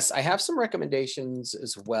yes, I have some recommendations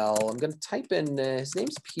as well. I'm going to type in his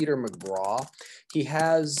name's Peter McGraw. He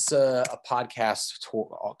has a podcast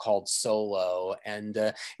called Solo, and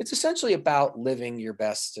it's essentially about living your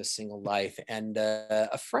best single life. And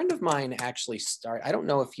a friend of mine actually started. I don't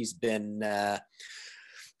know if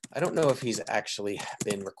he's actually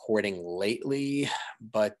been recording lately,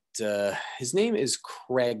 but his name is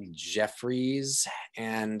Craig Jeffries,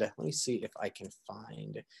 and let me see if I can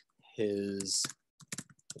find his.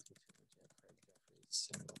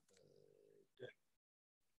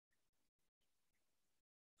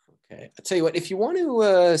 Okay, I'll tell you what. If you want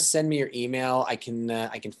to send me your email, I can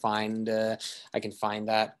find that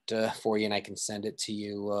for you, and I can send it to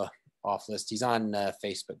you. Off list. He's on a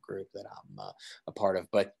Facebook group that I'm a part of,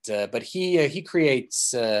 but he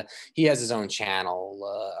creates he has his own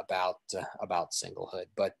channel about singlehood.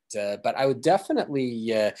 But I would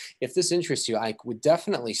definitely, if this interests you, I would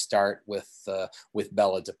definitely start with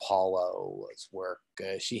Bella DePaulo's work.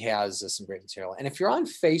 She has some great material. And if you're on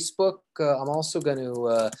Facebook, I'm also going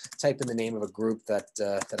to type in the name of a group that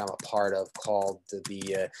I'm a part of called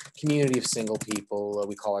the Community of Single People.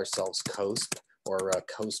 We call ourselves COSP, or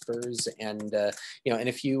COSPers, and and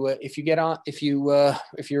if you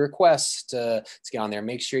request to get on there,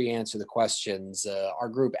 make sure you answer the questions. Our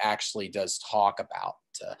group actually does talk about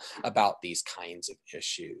these kinds of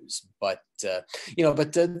issues, but I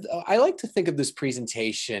like to think of this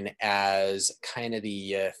presentation as kind of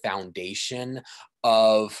the foundation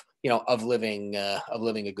of living a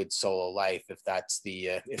good solo life, if that's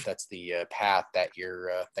the path that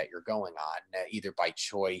you're going on, either by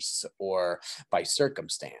choice or by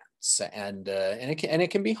circumstance. experience, and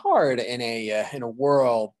it can be hard in a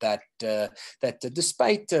world that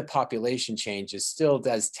despite population changes still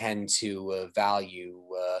does tend to value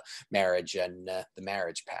marriage and the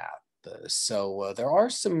marriage path. So there are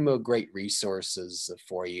some great resources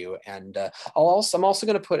for you, and I'm also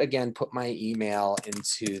going to put my email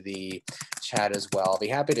into the chat as well. I'll be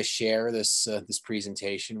happy to share this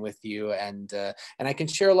presentation with you, and I can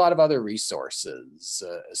share a lot of other resources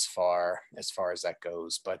as far as that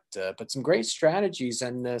goes. But some great strategies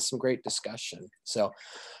and some great discussion. So,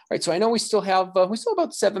 all right. So I know we still have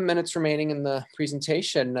about 7 minutes remaining in the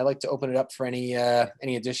presentation. I'd like to open it up for any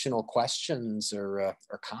additional questions or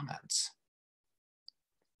comments.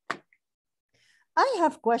 I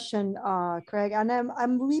have a question, Craig, and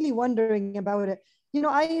I'm really wondering about it. You know,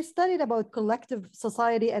 I studied about collective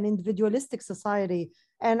society and individualistic society,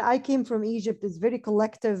 and I came from Egypt. It's very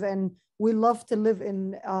collective, and we love to live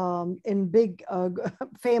in big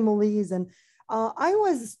families. And I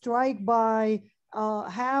was struck by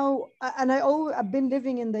how, and I've been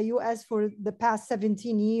living in the U.S. for the past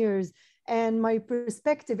 17 years, and my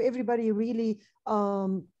perspective, everybody really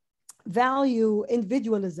value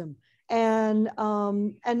individualism. And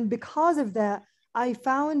because of that, I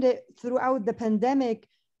found it throughout the pandemic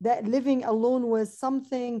that living alone was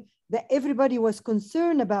something that everybody was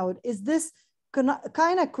concerned about. Is this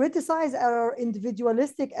kind of criticize our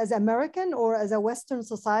individualistic as American or as a Western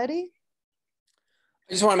society?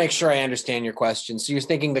 I just want to make sure I understand your question. So you're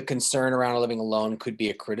thinking the concern around living alone could be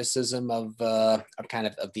a criticism of kind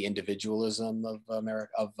of the individualism of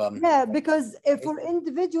America. Yeah, because if for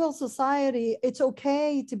individual society, it's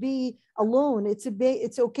okay to be alone.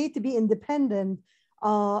 It's okay to be independent,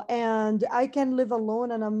 and I can live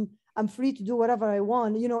alone, and I'm free to do whatever I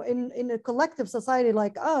want. You know, in a collective society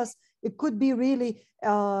like us, it could be really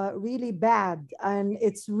really bad, and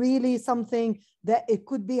it's really something that it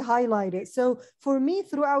could be highlighted. So for me,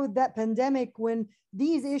 throughout that pandemic, when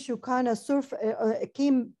these issues kind of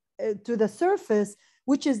came to the surface,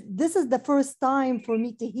 this is the first time for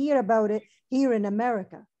me to hear about it here in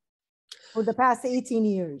America for the past 18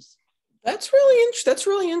 years. That's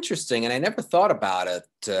really interesting, and I never thought about it.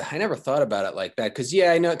 I never thought about it like that.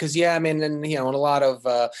 I mean, and in a lot of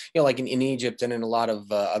like in Egypt and in a lot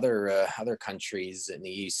of other countries in the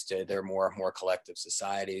East, they're more collective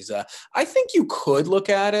societies. I think you could look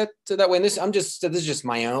at it that way. And this is just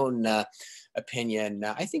my own opinion.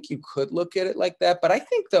 I think you could look at it like that, but I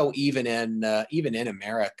think though even in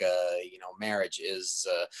America, marriage is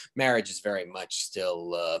very much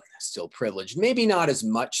still privileged. Maybe not as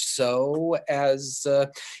much so as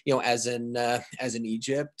as in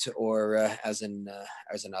Egypt or as in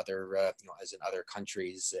other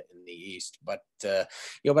countries in the East. But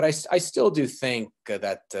but I still do think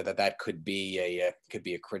that could be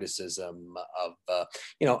a criticism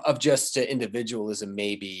of just individualism,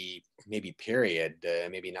 maybe period,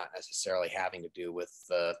 maybe not necessarily having to do with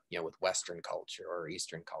with Western culture or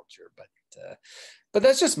Eastern culture, but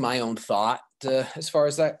that's just my own thought as far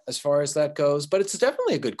as that goes. But it's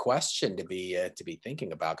definitely a good question to be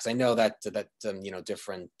thinking about, because I know that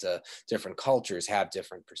different cultures have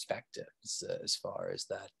different perspectives as far as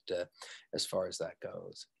that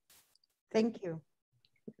goes. Thank you.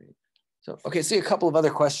 So, okay, see a couple of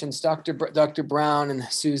other questions. Dr. Brown and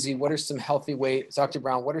Susie, what are some healthy ways, Dr.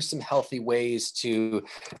 Brown, what are some healthy ways to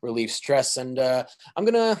relieve stress? And I'm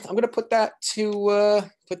gonna put that to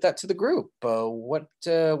the group. What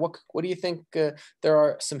do you think there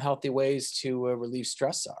are some healthy ways to relieve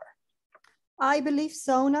stress are? I believe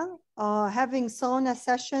sauna, having sauna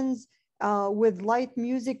sessions with light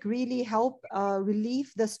music really help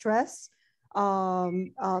relieve the stress.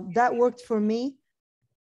 That worked for me.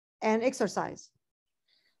 And exercise.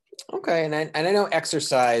 Okay, and I know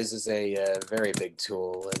exercise is a very big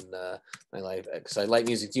tool in my life. So I like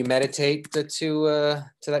music. Do you meditate to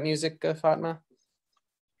that music, Fatma?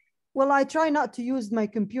 Well, I try not to use my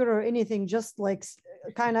computer or anything. Just like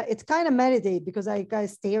it's kind of meditate, because I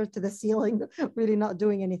stare to the ceiling, really not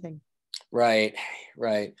doing anything. Right.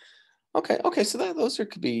 Okay. So those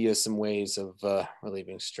could be some ways of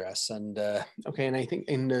relieving stress. And okay, and I think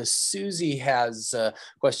Susie has a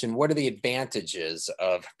question. What are the advantages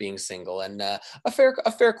of being single? And a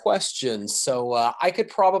fair question. So I could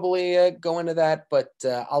probably go into that, but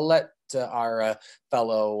I'll let our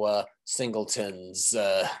fellow singletons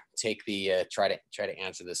take the try to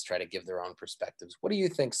answer this, try to give their own perspectives. What do you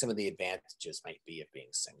think some of the advantages might be of being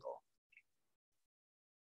single?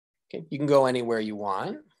 Okay, you can go anywhere you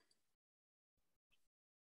want.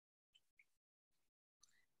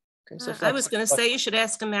 I was going to say you should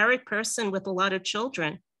ask a married person with a lot of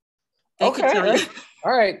children. they Okay, could tell you.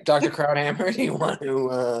 all right, Dr. Krauthammer, do you want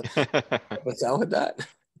to help us out with that?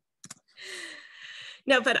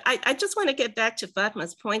 No, but I just want to get back to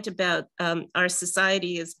Fatma's point about our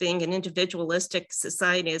society as being an individualistic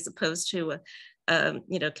society as opposed to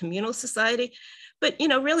a communal society. But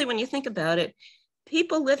really, when you think about it,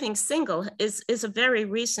 people living single is a very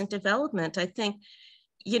recent development. I think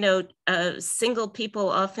single people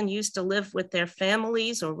often used to live with their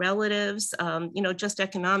families or relatives. Just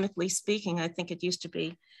economically speaking, I think it used to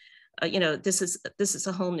be. This is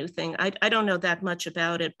a whole new thing. I don't know that much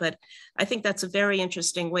about it, but I think that's a very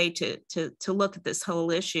interesting way to look at this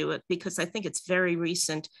whole issue, because I think it's very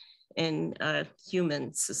recent in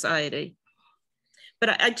human society.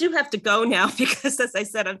 But I do have to go now because, as I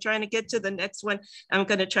said, I'm trying to get to the next one. I'm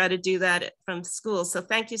going to try to do that from school. So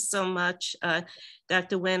thank you so much,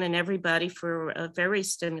 Dr. Wynne, and everybody for a very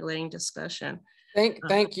stimulating discussion. Thank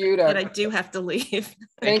you, But I do have to leave.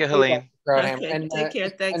 Thank you, Helene. Okay, and, take care.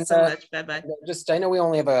 Thanks so much. Bye-bye. I know we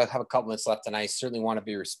only have a couple minutes left, and I certainly want to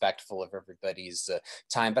be respectful of everybody's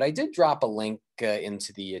time, but I did drop a link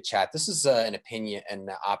into the chat. This is an opinion, an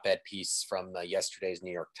op-ed piece from yesterday's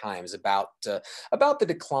New York Times about the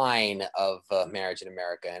decline of marriage in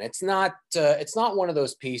America. And it's not one of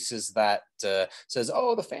those pieces that says,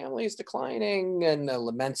 oh, the family is declining and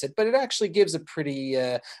laments it, but it actually gives a pretty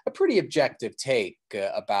objective take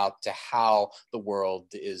about how the world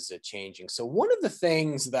is changing. So one of the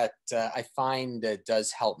things that I find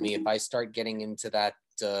does help me if I start getting into that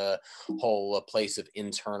whole place of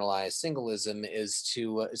internalized singlism is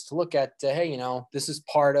to look at hey, this is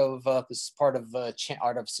part of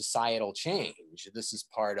societal change. This is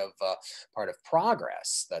part of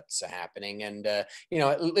progress that's happening, and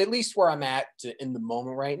at least where I'm at in the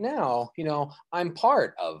moment right now, I'm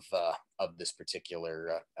part of this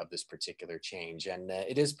particular change, and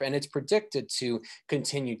it's predicted to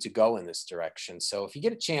continue to go in this direction. So if you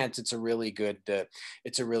get a chance, it's a really good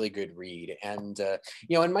read. And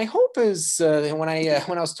and my hope is when I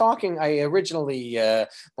was talking, I originally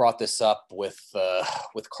brought this up with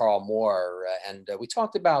Carl Moore, and we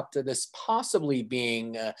talked about this possibly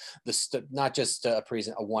being not just a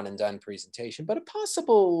one and done presentation, but a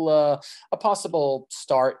possible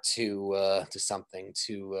start to something,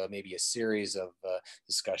 to maybe a series of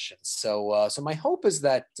discussions. So my hope is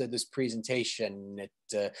that this presentation,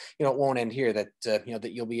 it won't end here, that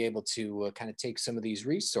that you'll be able to kind of take some of these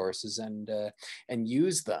resources and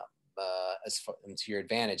use them to your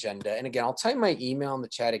advantage. And again, I'll type my email in the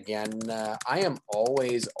chat again. I am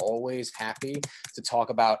always happy to talk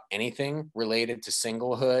about anything related to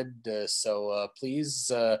singlehood. So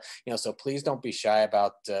please don't be shy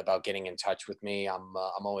about getting in touch with me. I'm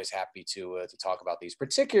always happy to talk about these,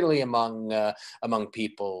 particularly among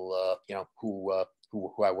people who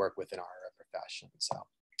I work with in our profession. So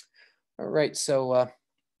all right, so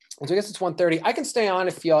I guess it's 1:30. I can stay on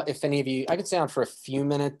if any of you, I can stay on for a few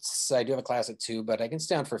minutes. I do have a class at 2, but I can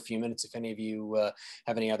stay on for a few minutes if any of you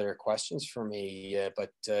have any other questions for me.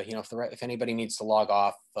 But if anybody needs to log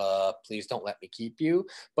off, please don't let me keep you.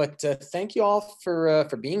 But thank you all for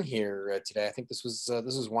being here today. I think this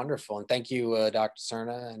was wonderful, and thank you, Dr.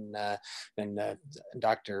 Cerna and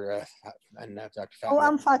Dr. Fatma. Oh,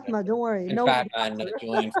 I'm Fatma. Don't worry. And No, Fatma and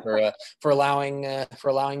Julian for allowing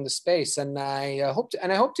the space, and I hope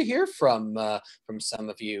to hear from some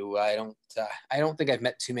of you. I don't think I've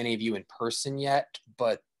met too many of you in person yet,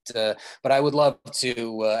 but I would love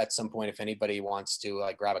to at some point, if anybody wants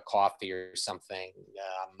to grab a coffee or something.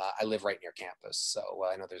 I live right near campus, so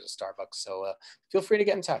I know there's a Starbucks, so feel free to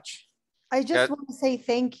get in touch. I just want to say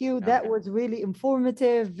thank you. That was really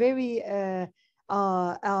informative, very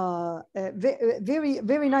very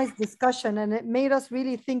nice discussion, and it made us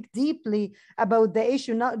really think deeply about the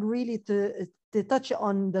issue, not really to touch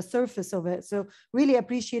on the surface of it. So really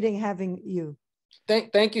appreciating having you.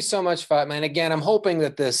 Thank you so much, Fatma. And again, I'm hoping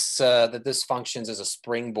that this functions as a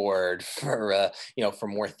springboard for for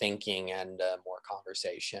more thinking and more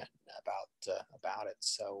conversation about it.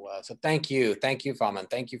 So thank you, Fatma, and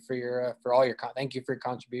thank you for all your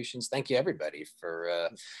contributions. Thank you everybody for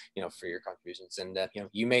your contributions, and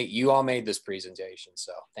you all made this presentation.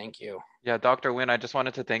 So thank you. Yeah, Dr. Wynne, I just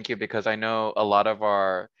wanted to thank you because I know a lot of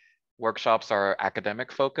our workshops are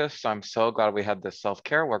academic focused. So I'm so glad we had this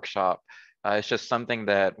self-care workshop. It's just something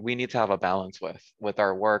that we need to have a balance with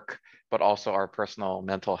our work, but also our personal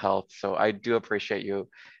mental health. So I do appreciate you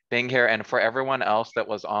being here. And for everyone else that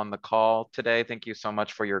was on the call today, thank you so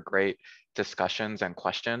much for your great discussions and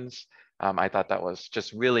questions. I thought that was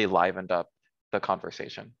just really livened up the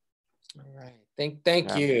conversation. All right. Thank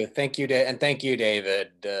you. And thank you,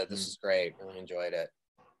 David. This is great. Really enjoyed it.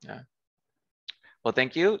 Yeah. Well,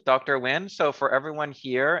 thank you, Dr. Wynne. So for everyone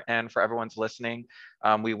here and for everyone's listening,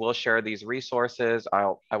 we will share these resources. I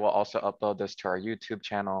will also upload this to our YouTube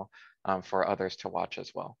channel for others to watch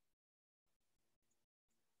as well.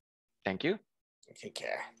 Thank you. Take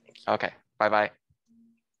care. Thank you. Okay, bye-bye.